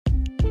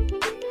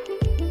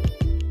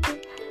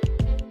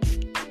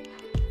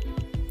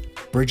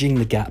bridging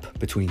the gap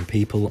between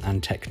people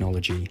and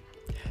technology.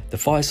 The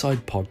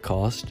Fireside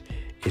Podcast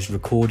is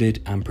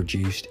recorded and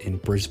produced in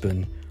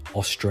Brisbane,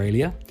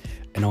 Australia,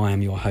 and I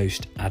am your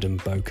host, Adam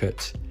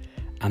Bokert.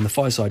 And the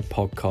Fireside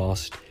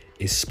Podcast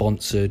is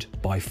sponsored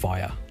by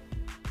Fire.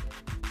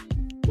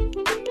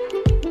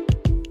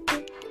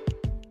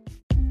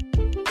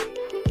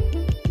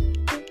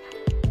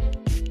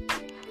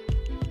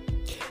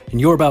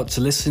 And you're about to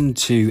listen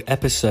to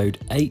episode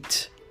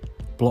 8,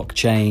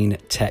 Blockchain,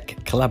 Tech,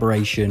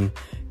 Collaboration,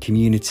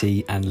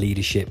 Community and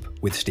Leadership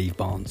with Steve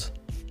Barnes.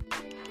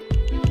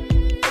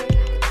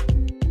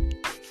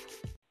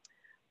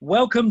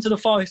 Welcome to the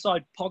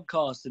Fireside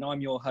Podcast, and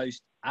I'm your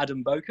host,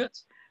 Adam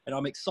Bokert, and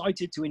I'm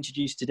excited to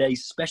introduce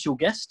today's special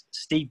guest,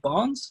 Steve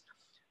Barnes,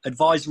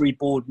 Advisory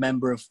Board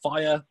Member of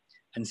Fire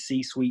and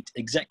C-Suite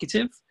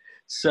Executive.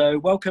 So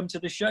welcome to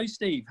the show,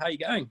 Steve. How are you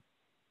going?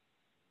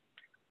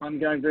 I'm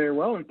going very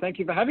well, and thank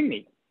you for having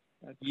me.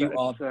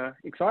 It's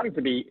exciting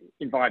to be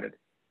invited.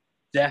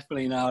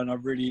 Definitely now, and I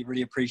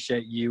really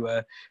appreciate you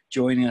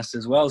joining us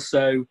as well.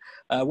 So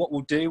what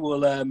we'll do,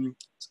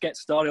 let's get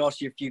started,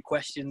 ask you a few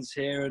questions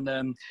here, and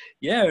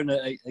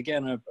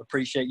again, I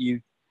appreciate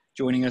you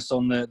joining us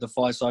on the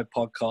Fireside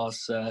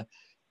Podcast.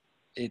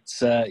 It's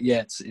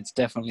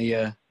definitely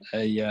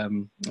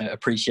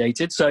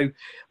appreciated. So,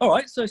 all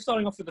right, so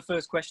starting off with the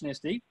first question here,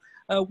 Steve,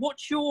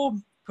 what's your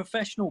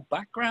professional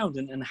background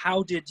and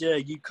how did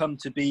you come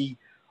to be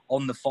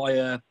on the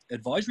Fire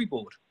Advisory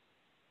Board?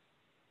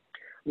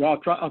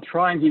 Well, I'll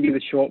try and give you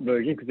the short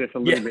version because there's a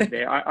little bit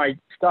there. I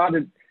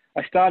started,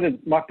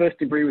 my first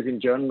degree was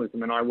in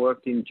journalism, and I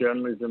worked in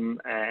journalism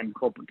and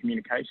corporate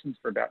communications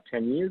for about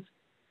 10 years.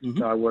 Mm-hmm.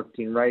 So I worked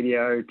in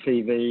radio,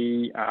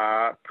 TV,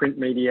 print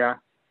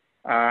media,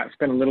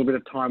 spent a little bit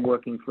of time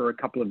working for a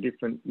couple of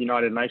different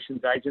United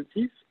Nations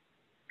agencies.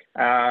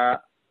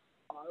 That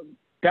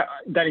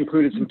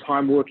included some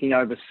time working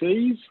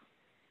overseas.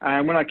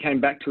 And when I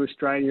came back to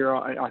Australia,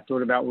 I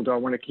thought about, well, do I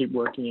want to keep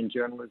working in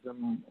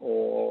journalism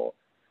or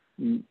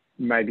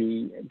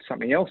maybe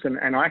something else?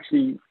 And I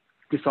actually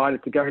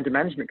decided to go into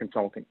management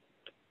consulting.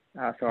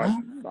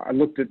 I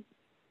looked at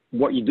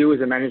what you do as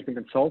a management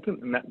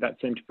consultant, and that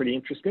seemed pretty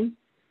interesting.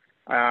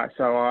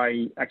 So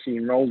I actually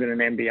enrolled in an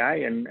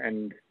MBA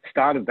and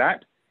started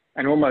that.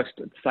 And almost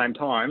at the same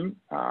time,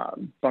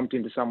 bumped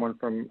into someone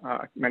from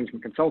a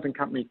management consulting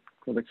company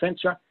called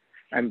Accenture,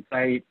 and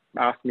they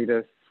asked me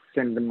to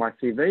send them my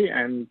CV.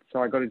 And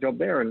so I got a job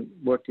there and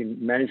worked in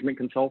management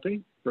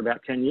consulting for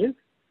about 10 years.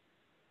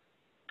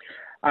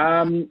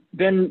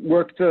 Then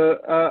worked for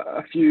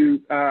a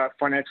few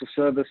financial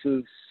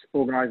services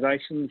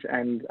organizations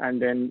and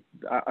then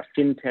a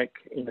fintech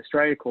in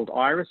Australia called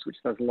Iress,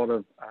 which does a lot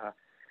of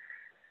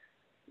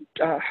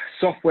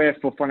software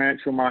for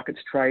financial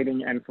markets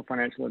trading and for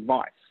financial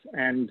advice.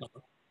 And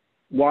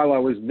while I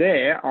was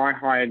there, I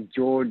hired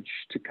George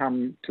to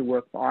come to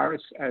work for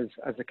Iress as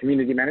a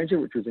community manager,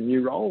 which was a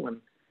new role,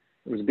 and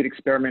it was a bit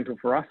experimental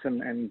for us,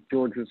 and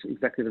George was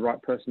exactly the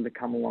right person to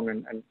come along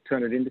and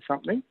turn it into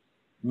something.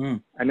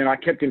 Mm. And then I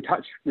kept in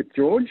touch with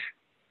George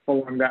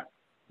following that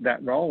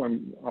role,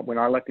 and when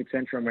I left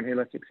Accenture and when he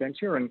left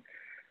Accenture, and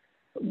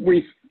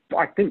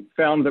I think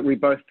found that we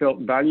both felt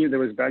value. There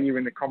was value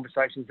in the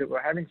conversations that we were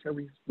having, so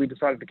we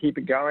decided to keep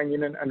it going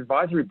in an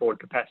advisory board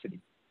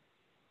capacity.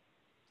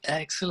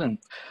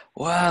 Excellent.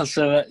 Wow.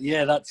 So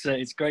that's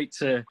it's great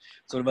to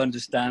sort of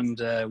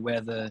understand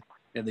where the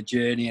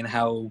journey and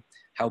how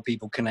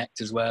people connect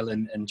as well,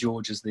 and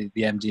George as the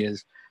MD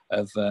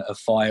of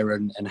Fire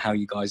and how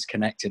you guys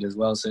connected as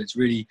well. So it's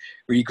really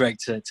great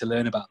to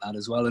learn about that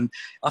as well. And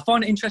I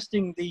find it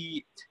interesting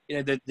the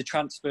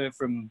transfer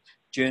from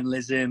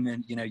journalism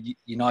and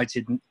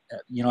United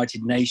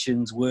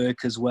Nations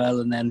work as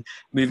well, and then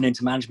moving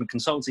into management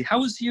consultancy. How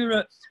was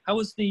the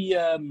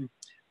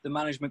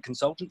management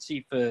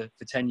consultancy for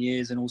 10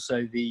 years, and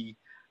also the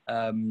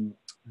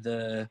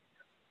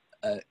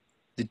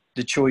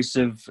choice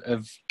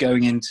of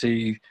going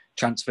into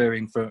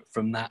transferring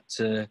from that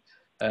to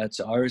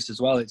Iress as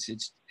well?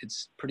 It's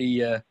pretty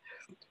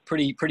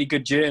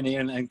good journey,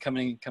 and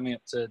coming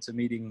up to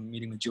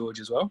meeting with George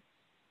as well.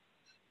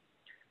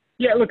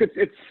 Yeah, look,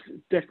 it's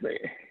definitely,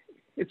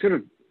 it's sort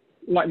of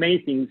like many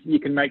things, you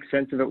can make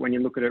sense of it when you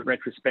look at it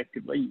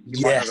retrospectively.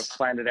 You might not have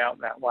planned it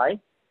out that way.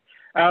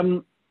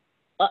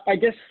 I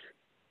guess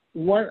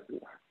when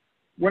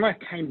I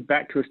came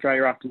back to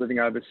Australia after living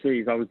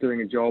overseas, I was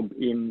doing a job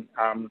in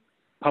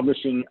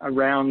publishing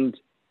around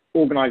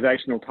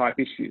organisational type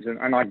issues,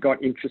 and I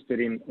got interested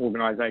in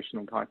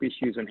organisational type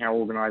issues and how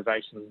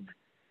organisations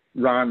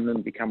run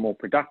and become more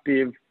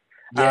productive.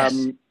 Yes.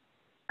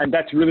 And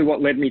that's really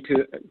what led me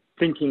to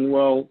thinking,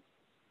 well,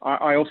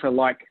 I also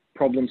like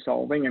problem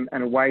solving,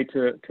 and a way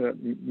to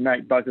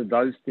make both of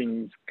those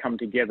things come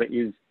together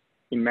is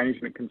in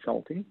management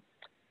consulting.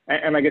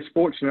 And I guess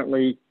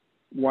fortunately,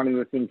 one of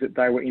the things that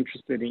they were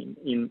interested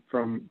in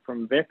from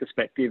their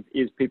perspective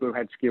is people who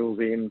had skills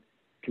in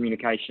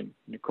communication,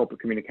 corporate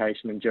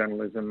communication and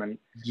journalism, and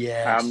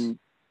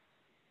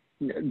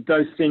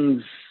those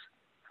things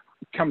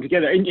come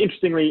together.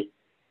 Interestingly,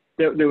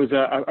 there was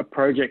a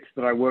project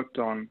that I worked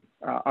on.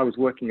 I was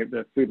working at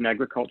the Food and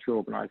Agriculture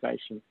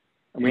Organization,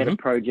 and we had a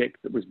project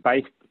that was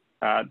based,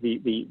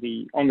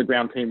 the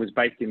on-the-ground team was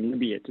based in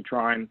Libya to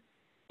try and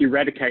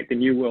eradicate the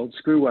New World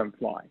screwworm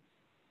fly,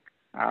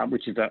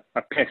 which is a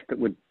pest that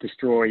would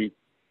destroy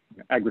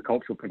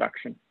agricultural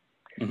production.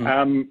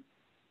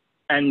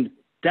 And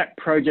that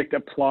project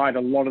applied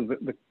a lot of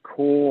the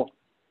core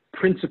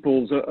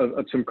principles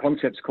of some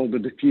concepts called the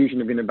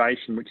diffusion of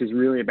innovation, which is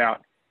really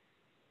about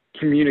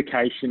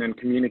communication and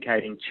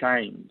communicating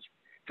change.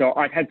 So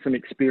I'd had some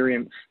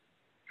experience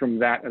from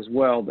that as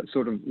well that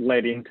sort of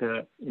led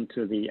into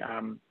the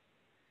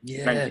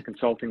management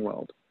consulting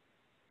world.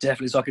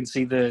 Definitely. So I can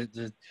see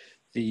the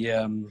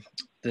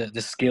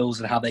skills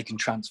and how they can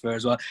transfer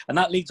as well. And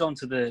that leads on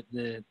to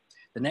the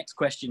next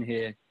question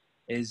here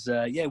is,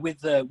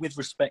 with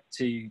respect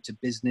to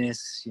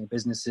business,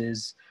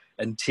 businesses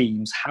and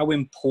teams, how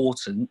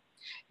important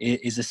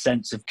is a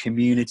sense of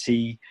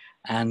community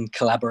and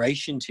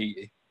collaboration to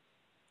you?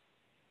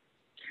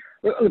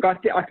 Look,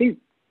 I think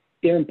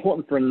they're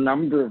important for a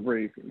number of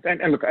reasons.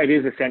 And look, it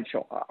is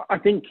essential. I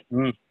think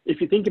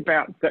if you think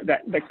about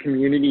that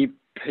community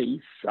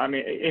piece, I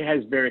mean, it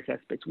has various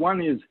aspects.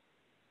 One is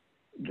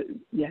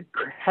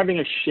having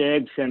a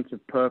shared sense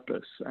of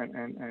purpose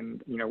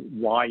and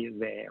why you're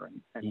there,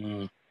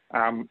 and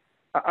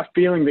a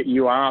feeling that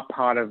you are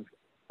part of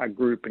a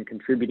group and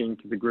contributing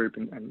to the group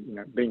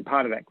and being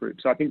part of that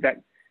group. So I think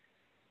that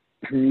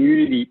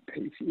community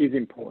piece is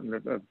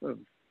important.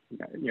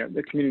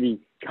 The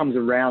community comes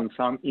around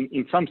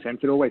in some sense,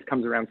 it always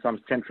comes around some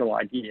central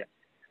idea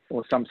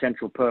or some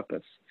central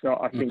purpose. So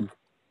I think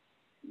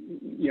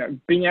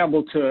being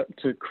able to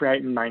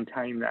create and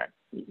maintain that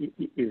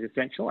is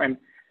essential, and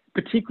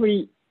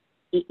particularly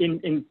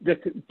in the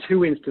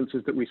two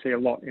instances that we see a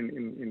lot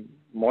in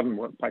modern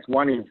workplace.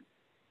 One is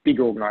big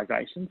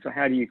organizations. So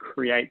how do you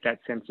create that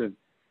sense of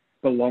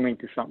belonging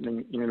to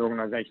something in an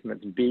organization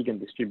that's big and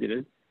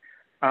distributed?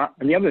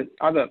 And the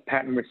other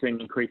pattern we're seeing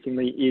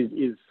increasingly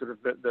is sort of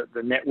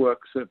the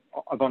networks of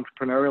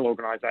entrepreneurial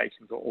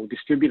organizations or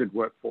distributed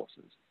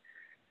workforces.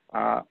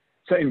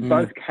 So in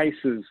both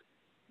cases,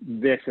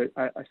 there's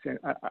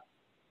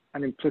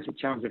an implicit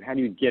challenge of how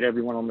do you get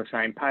everyone on the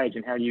same page,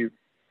 and how do you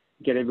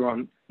get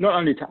everyone not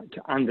only to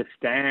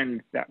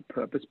understand that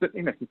purpose, but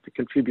to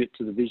contribute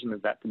to the vision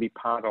of that, to be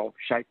part of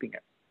shaping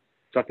it.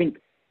 So I think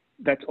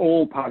that's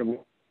all part of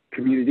what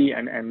community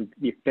and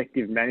the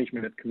effective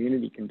management of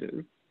community can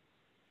do.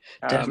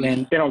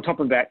 Definitely. Then on top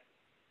of that,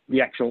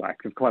 the actual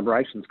act of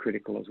collaboration is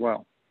critical as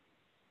well.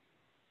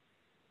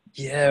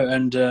 Yeah,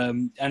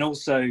 and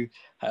also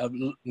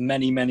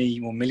many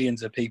or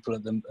millions of people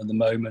at the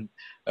moment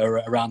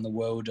around the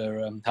world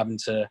are having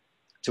to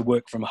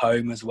work from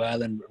home as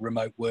well, and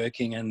remote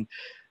working,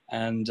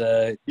 and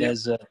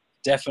there's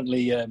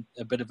definitely a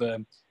bit of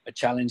a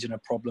challenge and a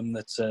problem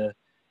that's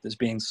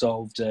being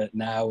solved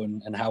now,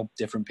 and how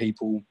different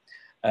people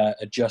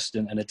adjust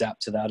and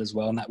adapt to that as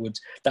well. And that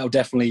will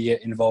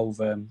definitely involve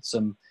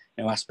some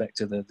aspect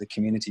of the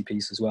community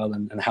piece as well,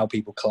 and how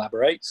people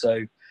collaborate.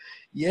 So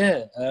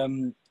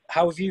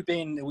how have you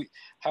been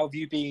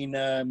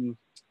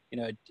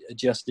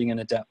adjusting and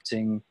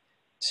adapting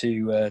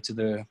to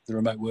the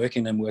remote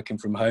working and working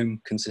from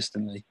home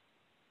consistently?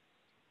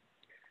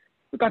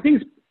 Look, I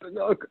think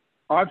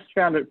I've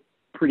found it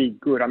pretty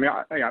good. I mean,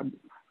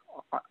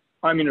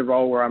 I'm in a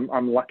role where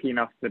I'm lucky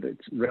enough that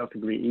it's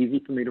relatively easy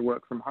for me to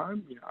work from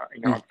home.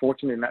 I'm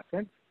fortunate in that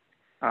sense,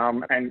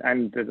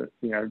 and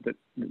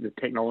the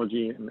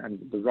technology and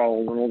the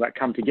role and all that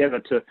come together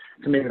to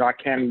mean that I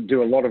can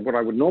do a lot of what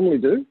I would normally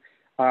do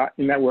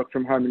in that work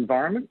from home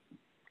environment.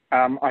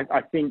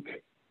 I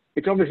think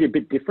it's obviously a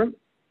bit different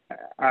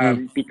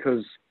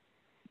because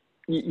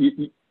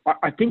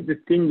I think the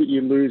thing that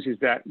you lose is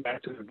that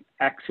sort of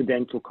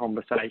accidental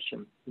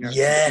conversation.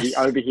 The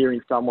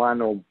overhearing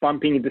someone or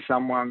bumping into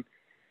someone.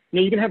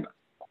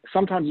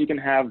 Sometimes you can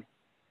have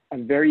a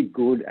very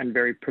good and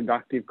very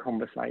productive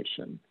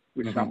conversation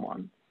with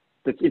someone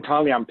that's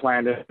entirely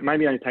unplanned. It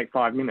maybe only take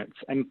 5 minutes,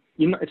 and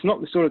it's not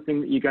the sort of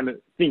thing that you're going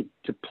to think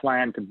to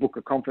plan to book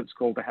a conference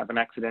call to have an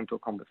accidental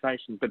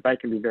conversation, but they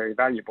can be very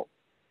valuable.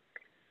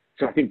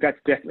 So I think that's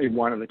definitely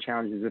one of the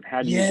challenges of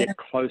how do you get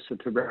closer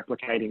to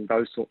replicating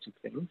those sorts of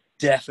things.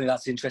 Definitely,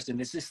 that's interesting.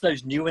 It's just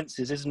those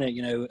nuances, isn't it?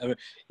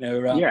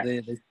 Around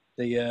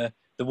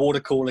the water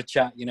cooler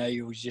chat.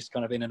 You was just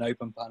kind of in an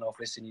open plan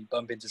office, and you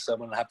bump into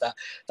someone and have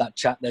that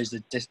chat. Those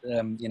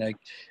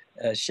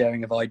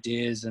sharing of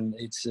ideas, and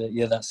it's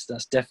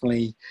that's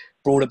definitely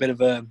brought a bit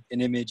of an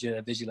image,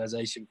 a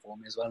visualization for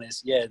me as well. And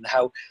it's and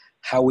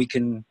how we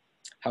can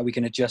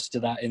adjust to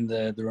that in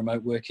the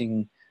remote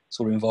working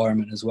sort of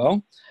environment as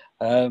well.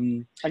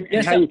 And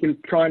how you can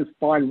try and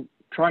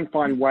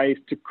find ways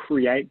to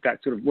create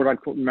that sort of what I'd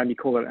maybe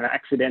call it an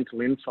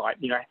accidental insight.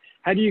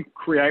 How do you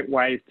create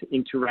ways to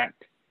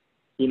interact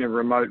in a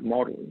remote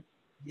model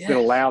that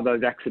allow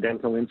those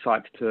accidental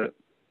insights to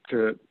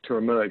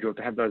emerge, or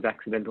to have those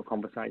accidental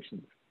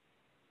conversations?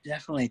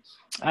 Definitely.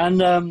 And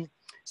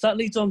so that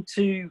leads on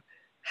to,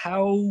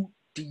 how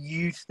do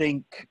you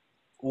think,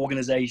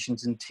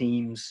 organizations and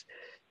teams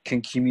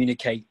can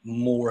communicate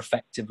more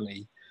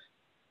effectively?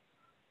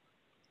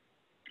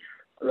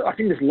 I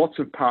think there's lots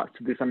of parts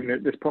to this. I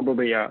mean, there's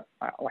probably a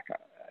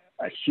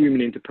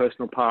human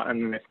interpersonal part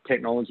and then there's a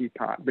technology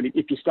part. But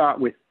if you start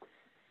with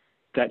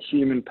that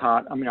human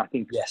part, I mean, I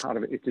think Yes. part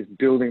of it is just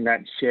building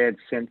that shared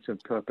sense of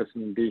purpose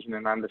and vision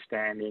and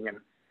understanding,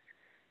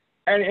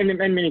 and in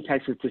many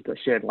cases, just a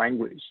shared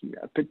language.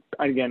 But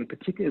again,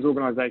 particularly as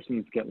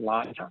organisations get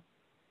larger,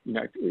 you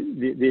know,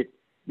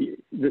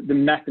 the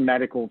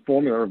mathematical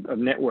formula of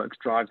networks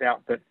drives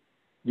out that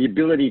the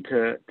ability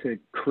to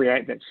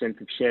create that sense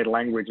of shared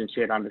language and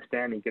shared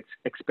understanding gets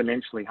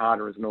exponentially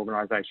harder as an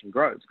organisation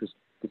grows, because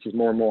this is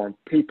more and more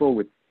people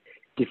with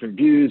different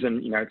views,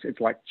 and you know,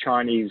 it's like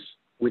Chinese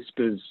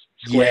whispers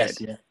squared.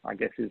 Yes, yeah. I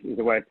guess is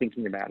a way of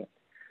thinking about it.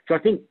 So I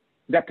think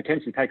that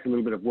potentially takes a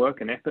little bit of work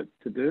and effort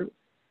to do.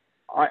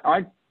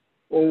 I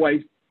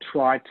always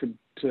try to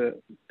sort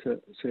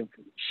of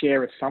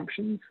share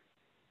assumptions,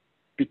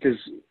 because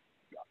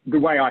the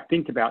way I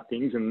think about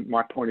things and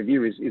my point of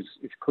view is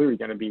clearly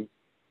going to be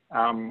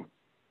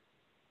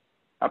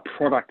a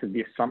product of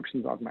the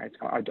assumptions I've made.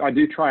 So I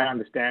do try and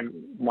understand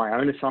my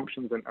own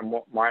assumptions and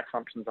what my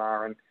assumptions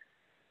are,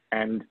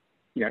 and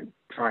you know,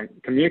 try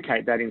and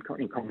communicate that in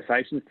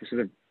conversations to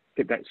sort of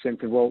get that sense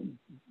of, well,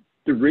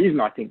 the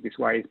reason I think this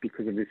way is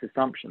because of this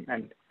assumption.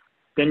 And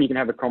then you can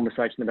have a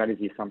conversation about, is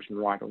the assumption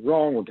right or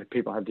wrong, or do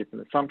people have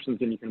different assumptions,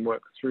 and you can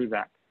work through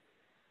that.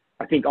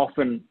 I think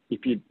often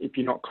if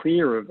you're not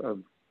clear of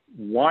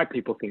why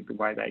people think the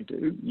way they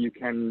do, you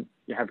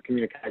have a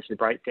communication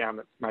breakdown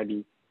that's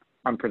maybe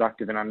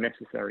unproductive and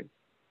unnecessary.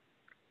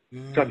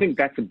 So I think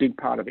that's a big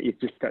part of it.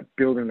 It's just that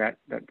building that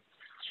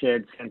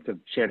shared sense of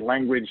shared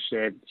language,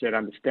 shared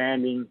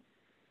understanding,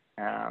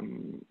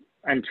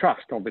 and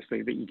trust,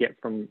 obviously, that you get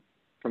from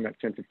that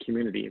sense of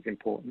community is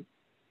important.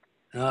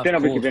 Then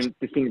obviously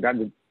the thing about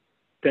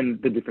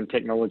the different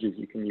technologies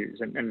you can use,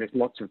 and there's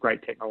lots of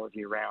great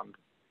technology around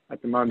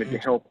at the moment to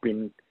help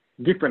in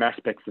different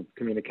aspects of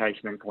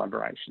communication and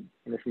collaboration,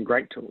 and there's some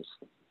great tools.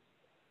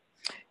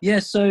 Yeah,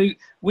 so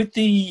with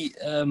the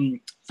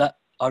that,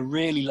 I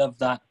really love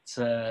that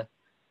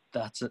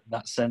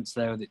that sense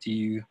there that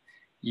you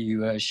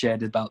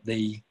shared about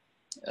the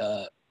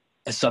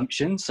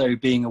assumptions. So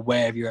being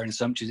aware of your own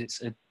assumptions,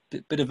 it's a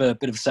bit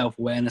of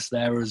self-awareness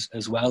there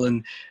as well,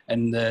 and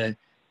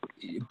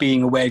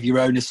being aware of your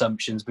own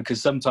assumptions,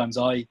 because sometimes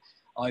I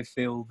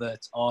feel that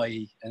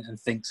and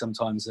think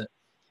sometimes that,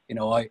 you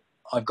know,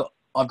 I've got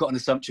an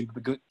assumption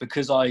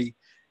because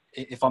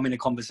if I'm in a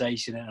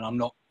conversation and I'm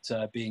not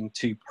being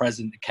too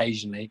present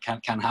occasionally,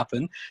 it can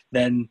happen,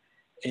 then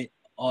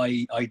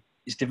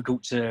it's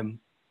difficult to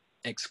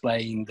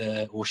explain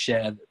or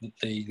share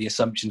the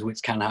assumptions,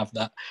 which can have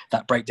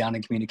that breakdown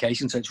in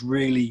communication. So it's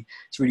really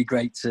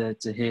great to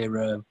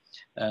hear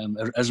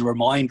as a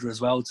reminder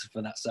as well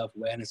for that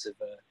self-awareness of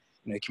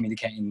you know,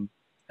 communicating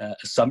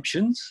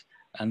assumptions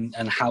and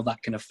how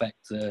that can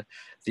affect the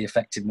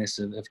effectiveness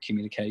of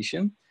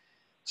communication.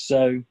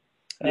 So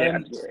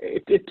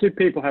if two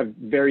people have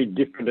very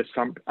different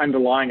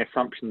underlying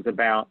assumptions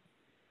about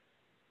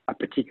a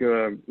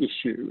particular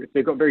issue, if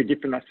they've got very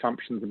different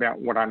assumptions about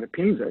what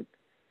underpins it,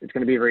 it's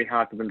going to be very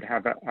hard for them to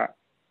have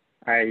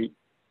a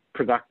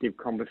productive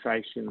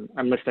conversation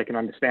unless they can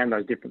understand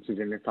those differences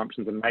in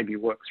assumptions and maybe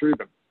work through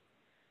them.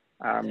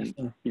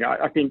 You know,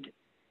 I think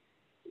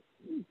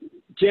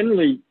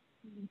generally,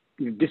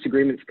 you know,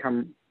 disagreements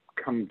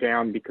come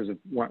down because of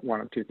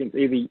one or two things.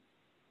 Either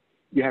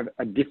you have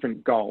a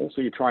different goal,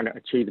 so you're trying to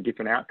achieve a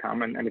different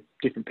outcome, and if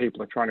different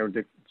people are trying to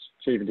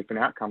achieve a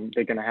different outcome,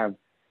 they're going to have,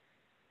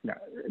 you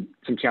know,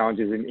 some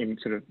challenges in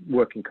sort of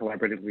working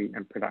collaboratively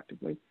and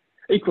productively.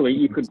 Equally,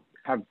 you could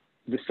have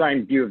the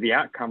same view of the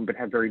outcome, but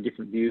have very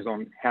different views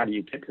on how do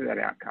you get to that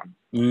outcome.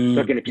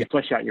 So again, if you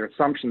flesh out your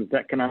assumptions,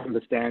 that can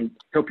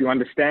help you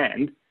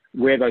understand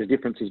where those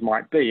differences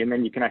might be, and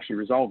then you can actually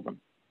resolve them.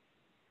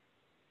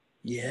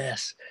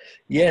 Yes.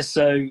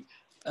 So,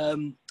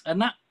 and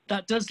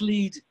that does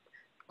lead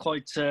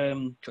quite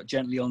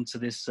gently onto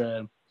this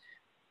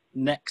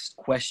next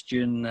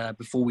question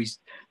before we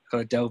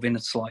kind of delve in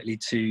slightly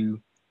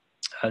to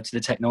the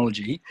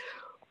technology.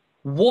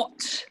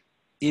 What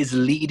is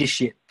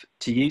leadership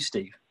to you,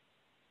 Steve?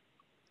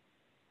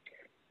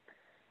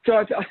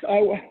 So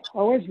I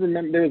always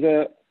remember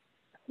there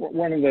was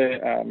one of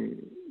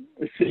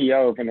the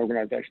CEO of an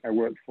organization I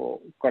worked for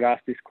got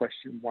asked this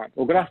question once,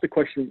 or got asked the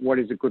question, what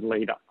is a good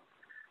leader?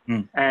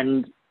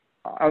 And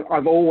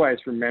I've always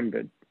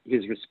remembered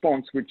his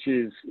response, which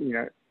is, you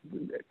know,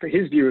 for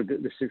his view of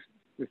the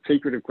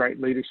secret of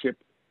great leadership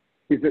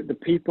is that the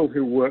people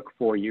who work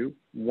for you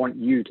want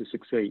you to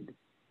succeed.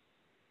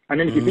 And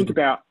then if you think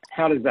about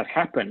how does that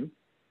happen,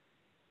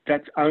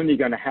 that's only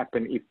going to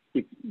happen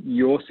if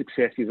your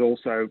success is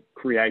also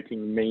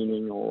creating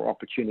meaning or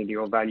opportunity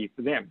or value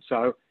for them.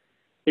 So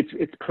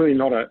it's clearly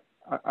not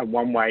a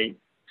one-way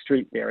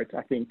street there.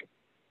 I think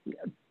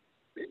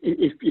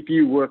if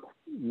you work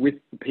with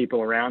the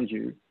people around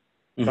you,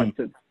 such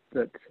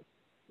that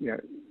you know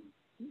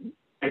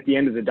at the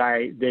end of the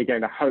day, they're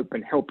going to hope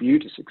and help you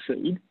to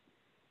succeed,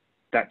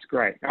 that's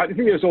great. I think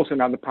there's also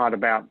another part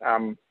about,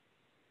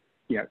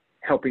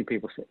 helping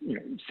people,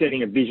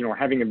 setting a vision or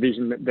having a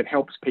vision that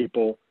helps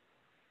people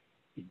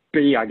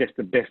be, I guess,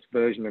 the best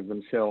version of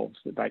themselves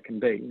that they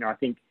can be. I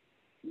think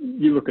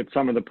you look at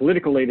some of the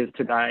political leaders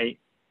today,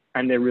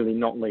 and they're really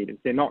not leaders.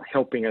 They're not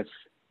helping us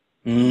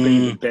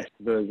be the best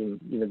version.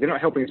 They're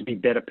not helping us be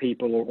better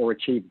people or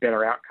achieve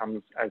better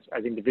outcomes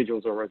as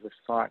individuals or as a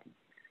society.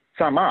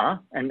 Some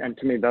are, and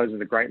to me, those are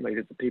the great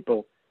leaders, the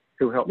people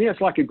who help. It's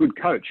like a good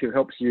coach who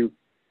helps you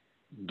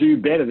do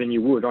better than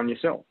you would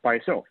by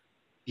yourself.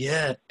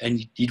 Yeah,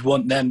 and you'd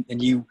want them,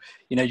 and you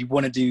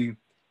want to do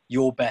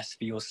your best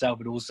for yourself,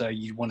 but also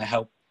you want to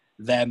help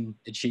them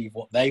achieve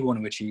what they want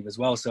to achieve as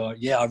well. So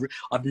yeah,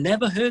 I've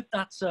never heard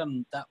that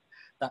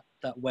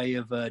that way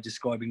of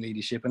describing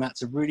leadership, and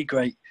that's a really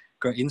great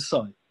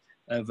insight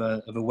of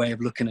a way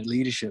of looking at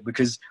leadership,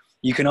 because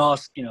you can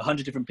ask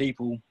 100 different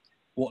people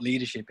what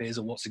leadership is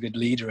or what's a good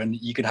leader, and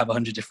you could have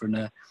 100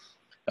 different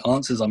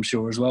answers, I'm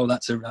sure, as well.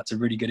 That's a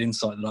really good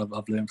insight that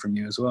I've learned from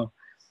you as well.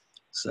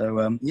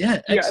 So yeah,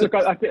 look,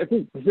 I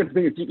think the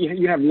thing is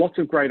you have lots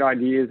of great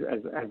ideas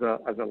as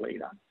a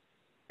leader,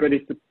 but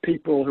if the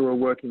people who are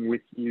working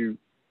with you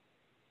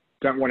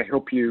don't want to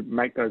help you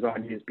make those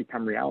ideas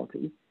become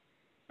reality,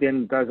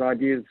 then those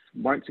ideas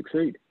won't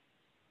succeed.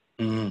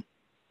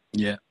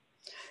 Yeah,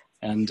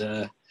 and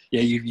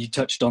you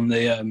touched on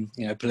the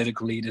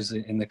political leaders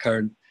in the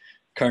current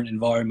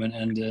environment,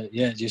 and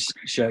it just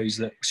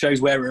shows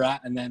where we're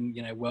at, and then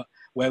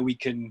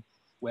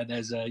where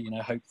there's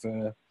hope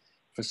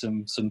for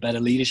some better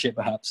leadership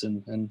perhaps,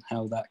 and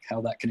how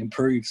that can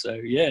improve. So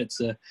yeah,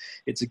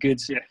 it's a good,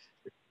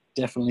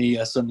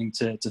 definitely something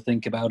to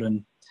think about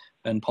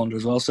and ponder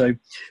as well. So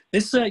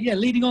this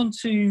leading on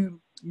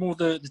to more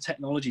the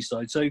technology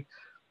side. So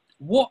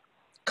what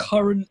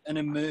current and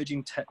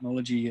emerging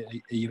technology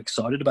are you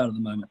excited about at the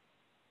moment?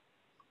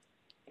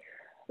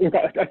 Look,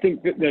 I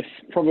think that there's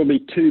probably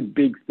two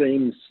big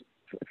themes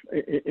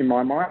in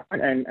my mind,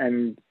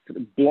 and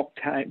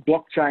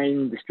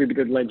blockchain,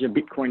 distributed ledger,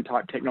 Bitcoin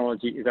type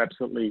technology is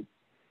absolutely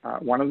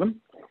one of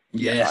them.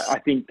 Yes. I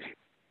think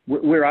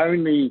we're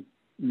only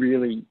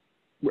really,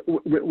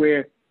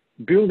 we're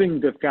building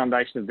the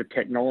foundation of the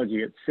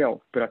technology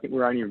itself, but I think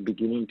we're only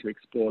beginning to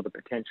explore the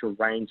potential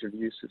range of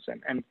uses.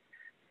 And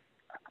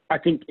I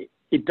think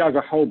it does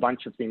a whole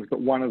bunch of things, but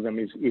one of them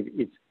is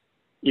it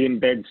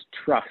embeds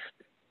trust,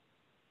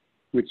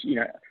 which,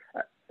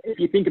 if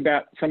you think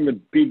about some of the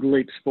big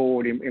leaps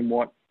forward in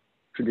what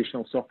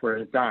traditional software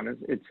has done,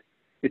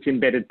 it's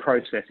embedded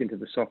process into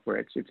the software.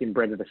 It's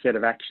embedded a set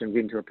of actions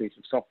into a piece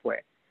of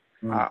software.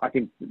 I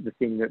think the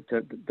thing that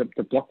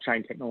the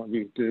blockchain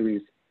technologies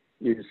do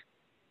is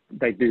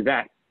they do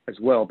that as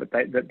well, but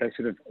they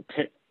sort of,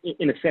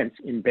 in a sense,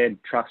 embed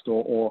trust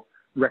or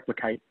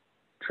replicate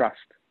trust.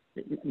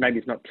 Maybe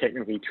it's not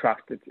technically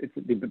trust, but it's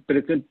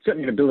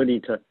certainly an ability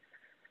to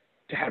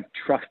have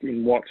trust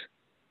in what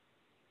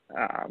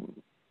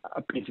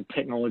a piece of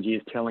technology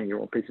is telling you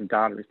or a piece of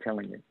data is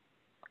telling you.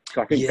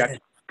 So I think that's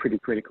pretty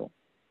critical.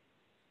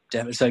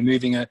 Definitely. So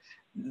moving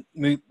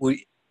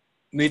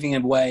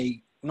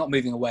away, not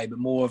moving away, but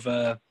more of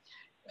a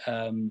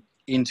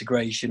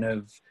integration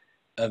of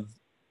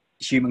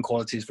human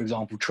qualities, for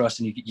example,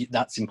 trust, and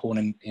that's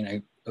important,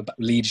 about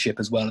leadership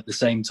as well. At the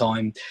same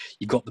time,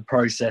 you've got the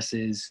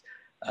processes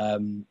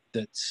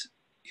that's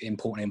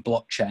important in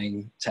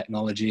blockchain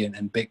technology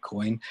and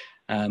Bitcoin,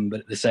 but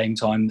at the same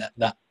time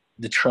that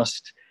the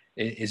trust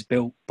is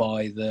built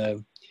by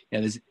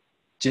there's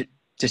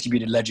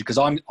distributed ledger, because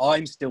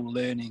I'm still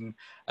learning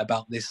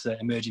about this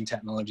emerging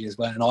technology as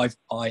well, and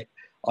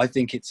I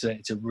think it's a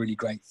really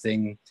great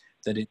thing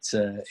that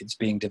it's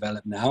being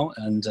developed now,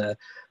 and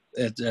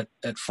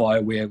at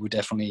Fire we're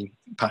definitely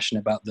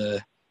passionate about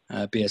the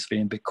BSV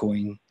and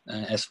Bitcoin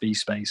SV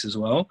space as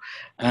well.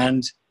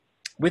 And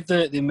with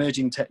the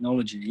emerging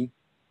technology,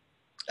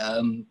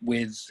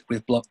 with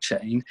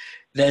blockchain,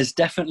 there's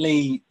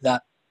definitely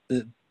that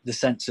the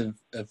sense of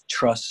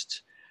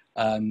trust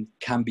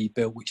can be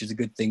built, which is a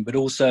good thing. But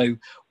also,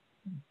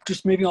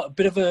 just moving on, a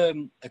bit of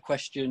a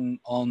question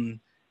on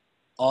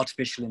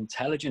artificial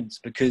intelligence,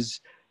 because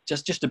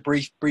just to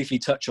briefly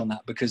touch on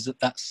that, because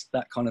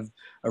that kind of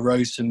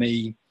arose for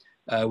me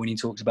when you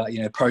talked about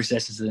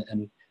processes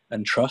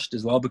and trust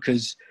as well,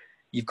 because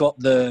you've got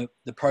the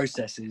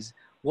processes.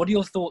 What are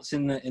your thoughts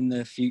in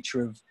the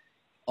future of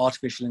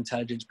artificial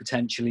intelligence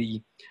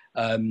potentially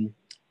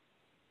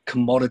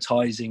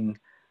commoditizing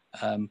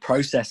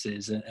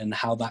processes, and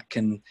how that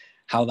can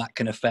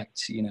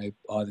affect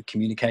either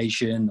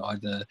communication,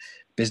 either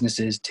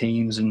businesses,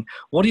 teams, and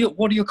what are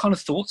your kind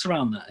of thoughts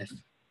around that?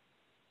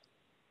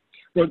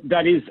 Well,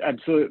 that is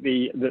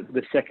absolutely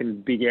the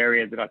second big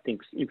area that I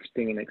think is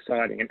interesting and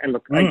exciting. And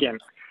look, again,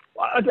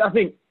 I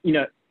think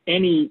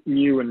any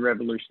new and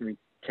revolutionary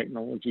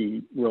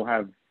technology will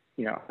have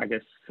I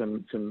guess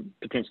some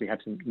potentially have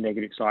some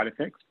negative side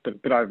effects,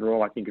 but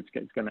overall I think it's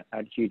going to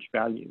add huge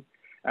value.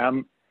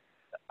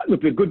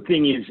 Look, the good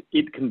thing is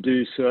it can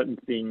do certain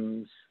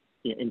things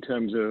in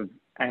terms of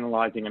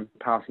analysing and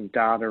passing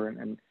data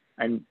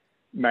and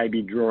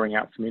maybe drawing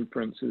out some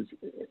inferences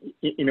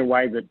in a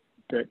way that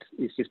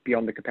is just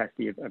beyond the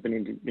capacity of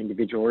an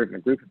individual or even a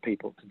group of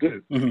people to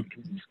do. Mm-hmm. You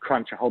can just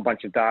crunch a whole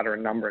bunch of data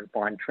and number and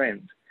find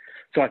trends.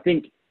 So I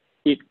think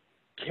it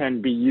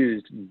can be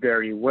used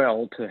very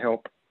well to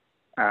help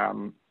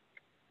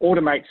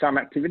automate some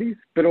activities,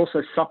 but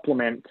also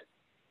supplement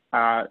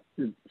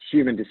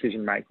human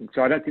decision making.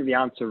 So I don't think the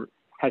answer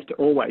has to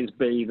always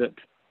be that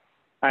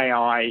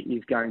AI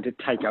is going to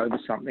take over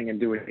something and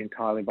do it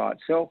entirely by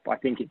itself. I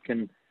think it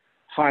can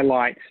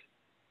highlight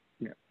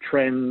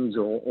trends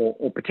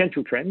or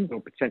potential trends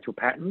or potential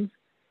patterns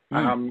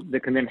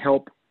that can then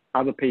help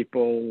other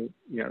people,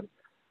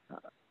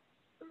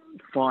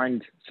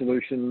 find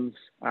solutions,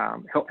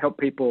 help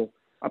people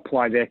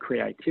apply their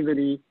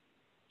creativity.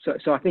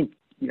 So I think,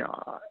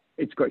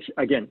 it's got,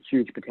 again,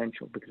 huge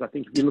potential, because I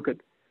think if you look at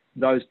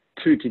those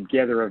two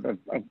together of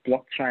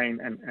blockchain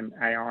and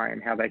AI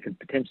and how they could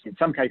potentially, in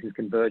some cases,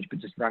 converge, but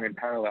just run in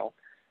parallel,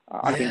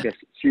 I think there's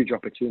huge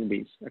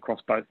opportunities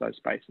across both those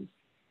spaces.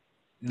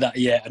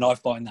 And I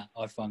find that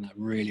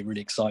really,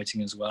 really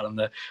exciting as well. And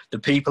the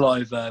people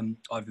I've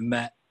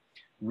met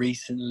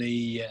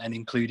recently, and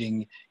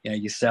including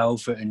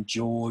yourself and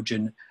George,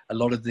 and a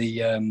lot of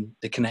the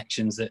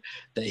connections that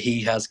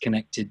he has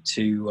connected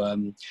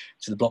to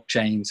the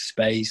blockchain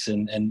space,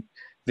 and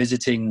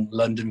visiting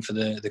London for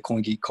the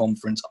CoinGeek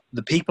conference,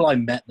 the people I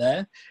met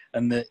there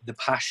and the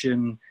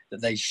passion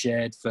that they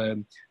shared for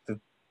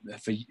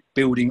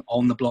building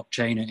on the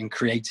blockchain and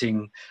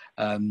creating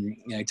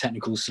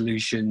technical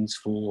solutions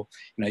for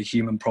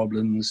human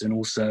problems, and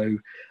also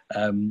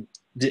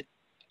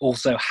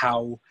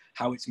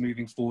how it's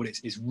moving forward.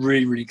 It's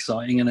really, really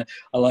exciting. And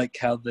I like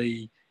how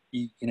you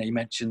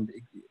mentioned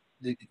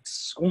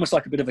it's almost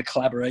like a bit of a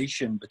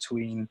collaboration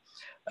between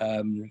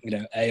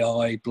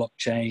AI,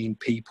 blockchain,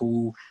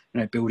 people,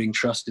 building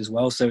trust as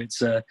well. So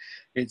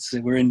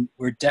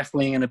we're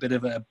definitely in a bit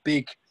of a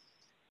big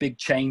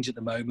change at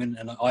the moment.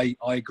 And I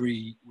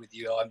agree with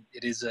you.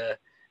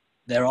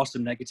 There are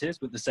some negatives,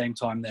 but at the same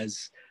time,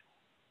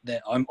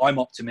 I'm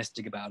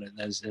optimistic about it.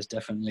 There's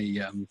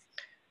definitely I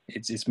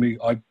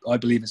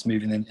believe it's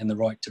moving in the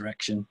right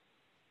direction.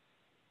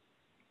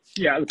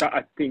 Yeah, look,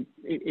 I think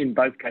in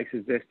both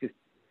cases there's just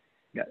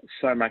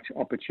so much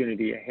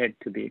opportunity ahead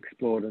to be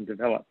explored and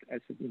developed. As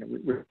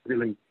we're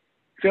really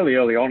fairly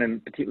early on,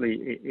 and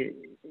particularly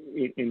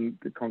in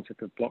the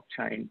concept of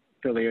blockchain,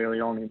 fairly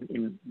early on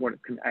in what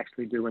it can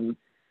actually do, and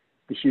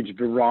the huge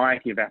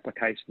variety of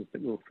applications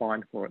that we'll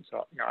find for it.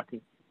 So I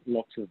think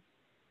lots of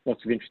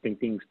interesting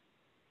things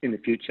in the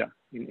future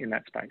in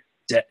that space.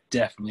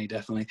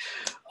 Definitely.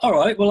 All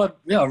right. Well, I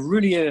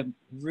really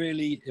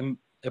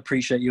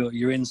appreciate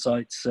your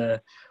insights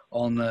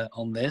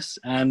on this.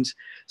 And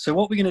so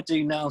what we're going to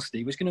do now,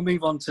 Steve, is going to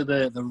move on to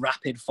the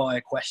rapid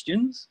fire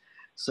questions.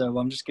 So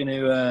I'm just going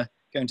to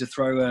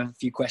throw a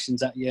few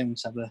questions at you and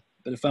just have a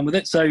bit of fun with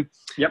it. So,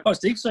 yep. All right,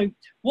 Steve. So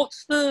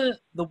what's the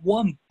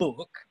one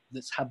book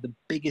that's had the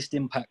biggest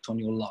impact on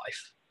your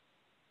life?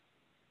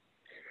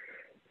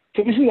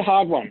 So this is a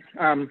hard one,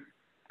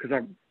 because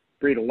I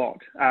read a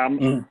lot.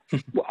 I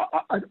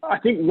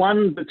think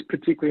one that's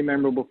particularly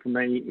memorable for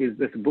me is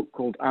this book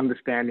called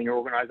Understanding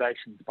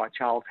Organizations by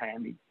Charles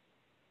Handy.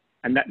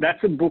 And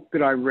that's a book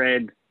that I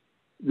read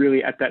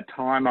really at that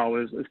time. I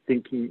was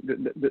thinking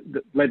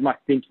that led my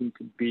thinking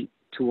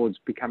towards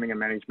becoming a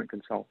management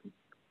consultant.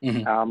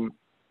 Mm-hmm.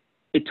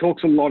 It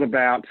talks a lot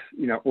about,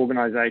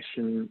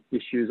 organization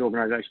issues,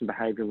 organization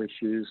behavioral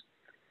issues,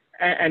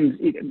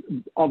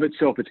 and of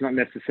itself, it's not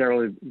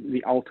necessarily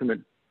the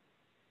ultimate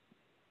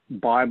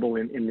Bible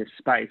in this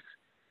space,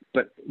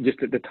 but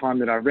just at the time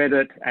that I read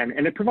it, and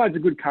it provides a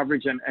good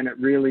coverage, and it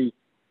really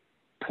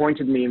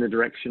pointed me in the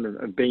direction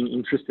of being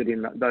interested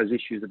in those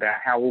issues about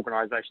how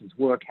organizations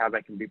work, how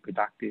they can be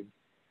productive.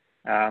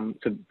 So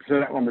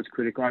that one was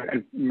critical.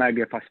 And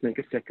maybe if I sneak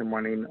a second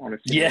one in on a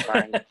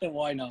similar vein.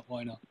 Why not?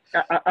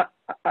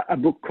 A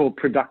book called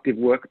Productive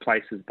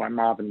Workplaces by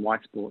Marvin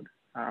Weisbord.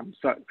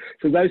 So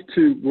those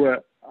two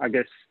were, I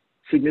guess,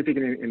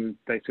 significant in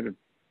they sort of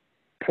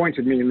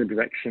pointed me in the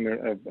direction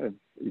of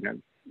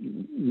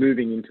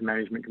moving into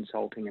management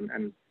consulting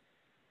and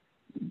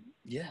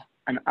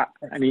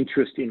an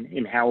interest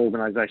in how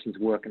organizations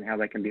work and how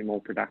they can be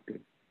more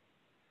productive.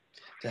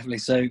 Definitely.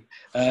 So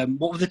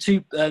what were the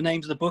two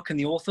names of the book and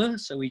the author,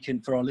 so we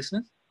can, for our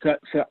listeners?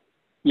 So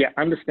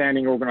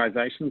Understanding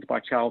Organizations by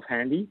Charles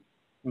Handy,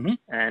 mm-hmm.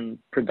 and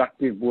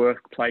Productive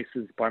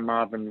Workplaces by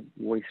Marvin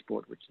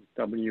Weisbord, which is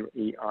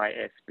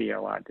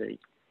Weisbord.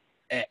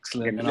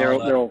 Excellent. And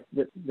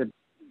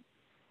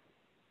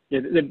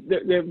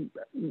they're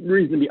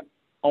reasonably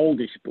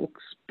oldish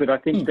books, but I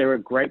think they're a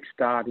great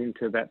start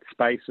into that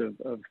space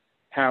of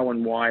how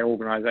and why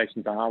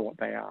organizations are what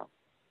they are.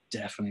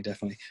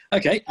 Definitely.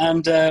 Okay,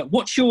 and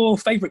what's your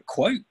favourite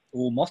quote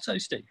or motto,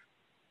 Steve?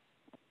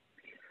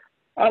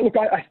 Look,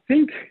 I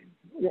think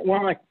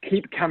one I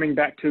keep coming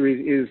back to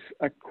is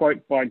a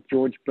quote by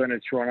George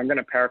Bernard Shaw, and I'm going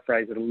to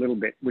paraphrase it a little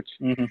bit, which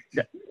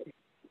the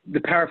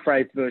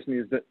paraphrased version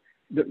is that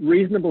that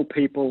reasonable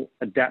people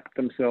adapt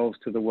themselves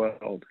to the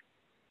world,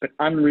 but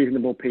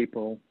unreasonable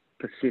people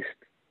persist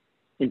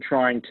in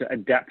trying to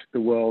adapt the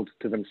world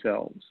to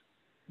themselves.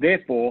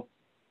 Therefore,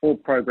 all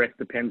progress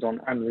depends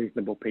on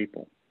unreasonable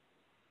people,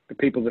 the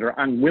people that are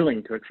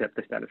unwilling to accept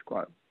the status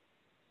quo.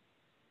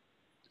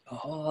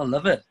 Oh, I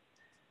love it.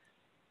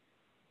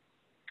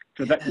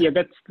 So that's,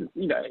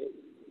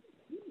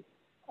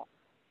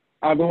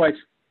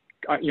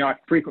 I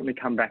frequently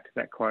come back to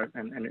that quote,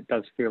 and it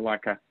does feel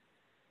like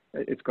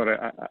it's got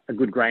a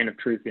good grain of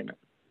truth in it.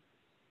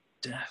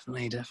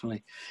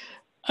 Definitely.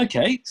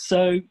 Okay,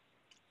 so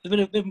a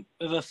bit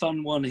of a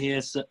fun one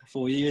here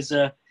for you is,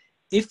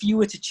 if you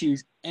were to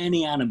choose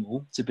any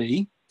animal to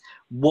be,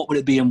 what would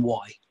it be and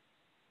why?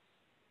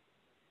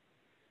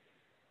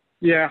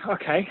 Yeah,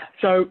 okay.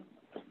 So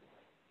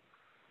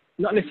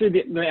not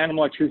necessarily the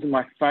animal I choose is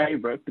my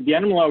favourite, but the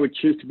animal I would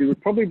choose to be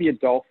would probably be a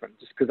dolphin,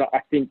 just because I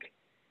think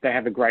they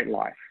have a great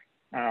life.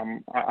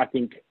 I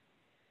think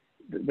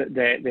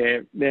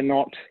that they're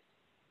not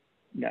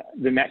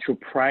the natural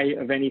prey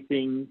of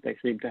anything. They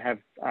seem to have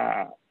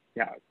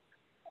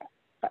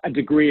a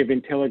degree of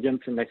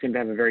intelligence, and they seem to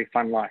have a very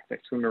fun life. They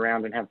swim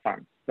around and have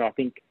fun. So I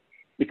think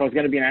if I was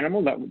going to be an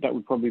animal, that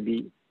would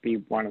probably be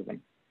one of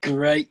them.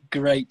 Great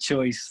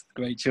choice.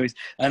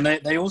 And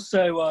they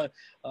also,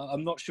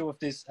 I'm not sure if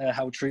this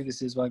how true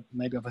this is.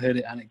 Maybe I've heard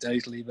it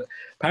anecdotally, but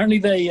apparently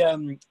they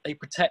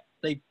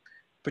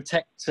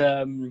protect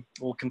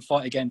or can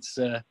fight against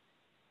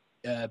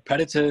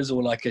predators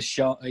or like a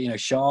shark,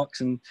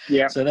 sharks, and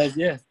so there's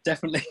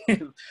definitely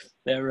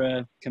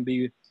there can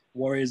be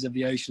warriors of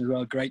the ocean as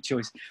well. Great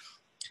choice.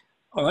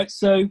 All right,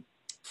 so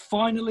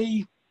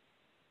finally,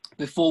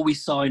 before we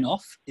sign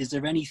off, is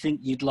there anything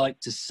you'd like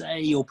to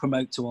say or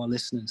promote to our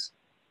listeners?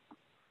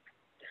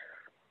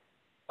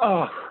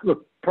 Oh,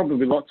 look,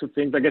 probably lots of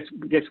things. I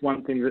guess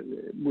one thing that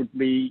would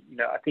be,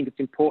 I think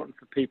it's important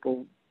for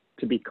people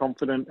to be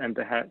confident and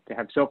to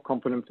have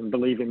self-confidence and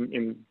believe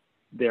in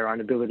their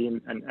own ability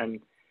and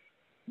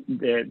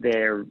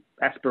their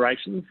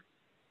aspirations,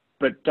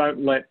 but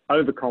don't let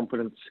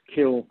overconfidence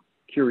kill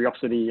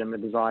curiosity and the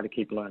desire to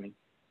keep learning.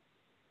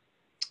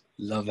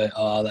 Love it.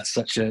 Oh, that's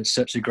such a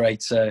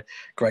great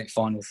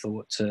final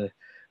thought to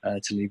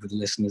leave with the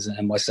listeners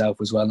and myself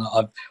as well.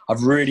 And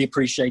I've really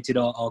appreciated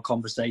our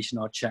conversation,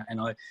 our chat, and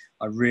I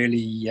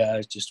really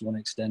just want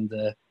to extend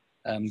the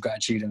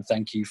gratitude and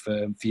thank you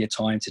for your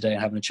time today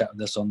and having a chat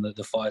with us on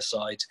the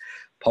Fireside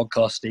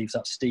podcast, Steve. So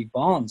that's Steve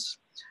Barnes.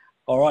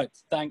 All right,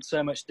 thanks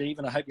so much, Steve,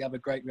 and I hope you have a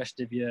great rest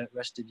of your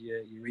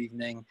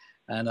evening.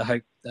 And I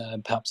hope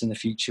perhaps in the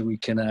future we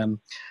can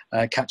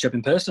catch up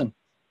in person.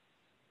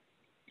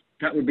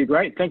 That would be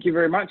great. Thank you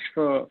very much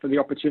for the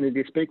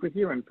opportunity to speak with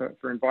you and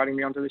for inviting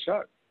me onto the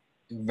show.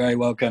 You're very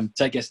welcome.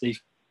 Take care,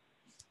 Steve.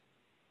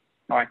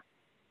 Bye.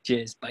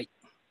 Cheers. Bye.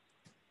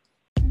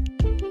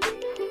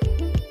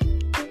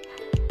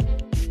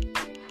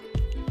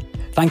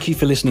 Thank you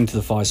for listening to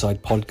the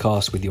Fireside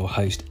Podcast with your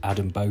host,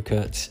 Adam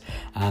Bokert.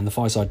 And the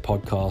Fireside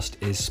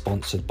Podcast is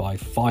sponsored by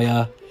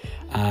Fire.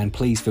 And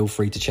please feel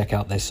free to check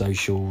out their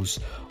socials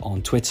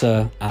on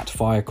Twitter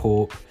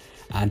 @FireCorp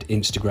and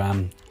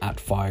Instagram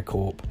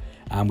 @FireCorp.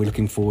 And we're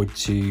looking forward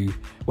to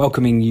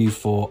welcoming you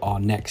for our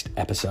next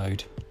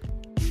episode.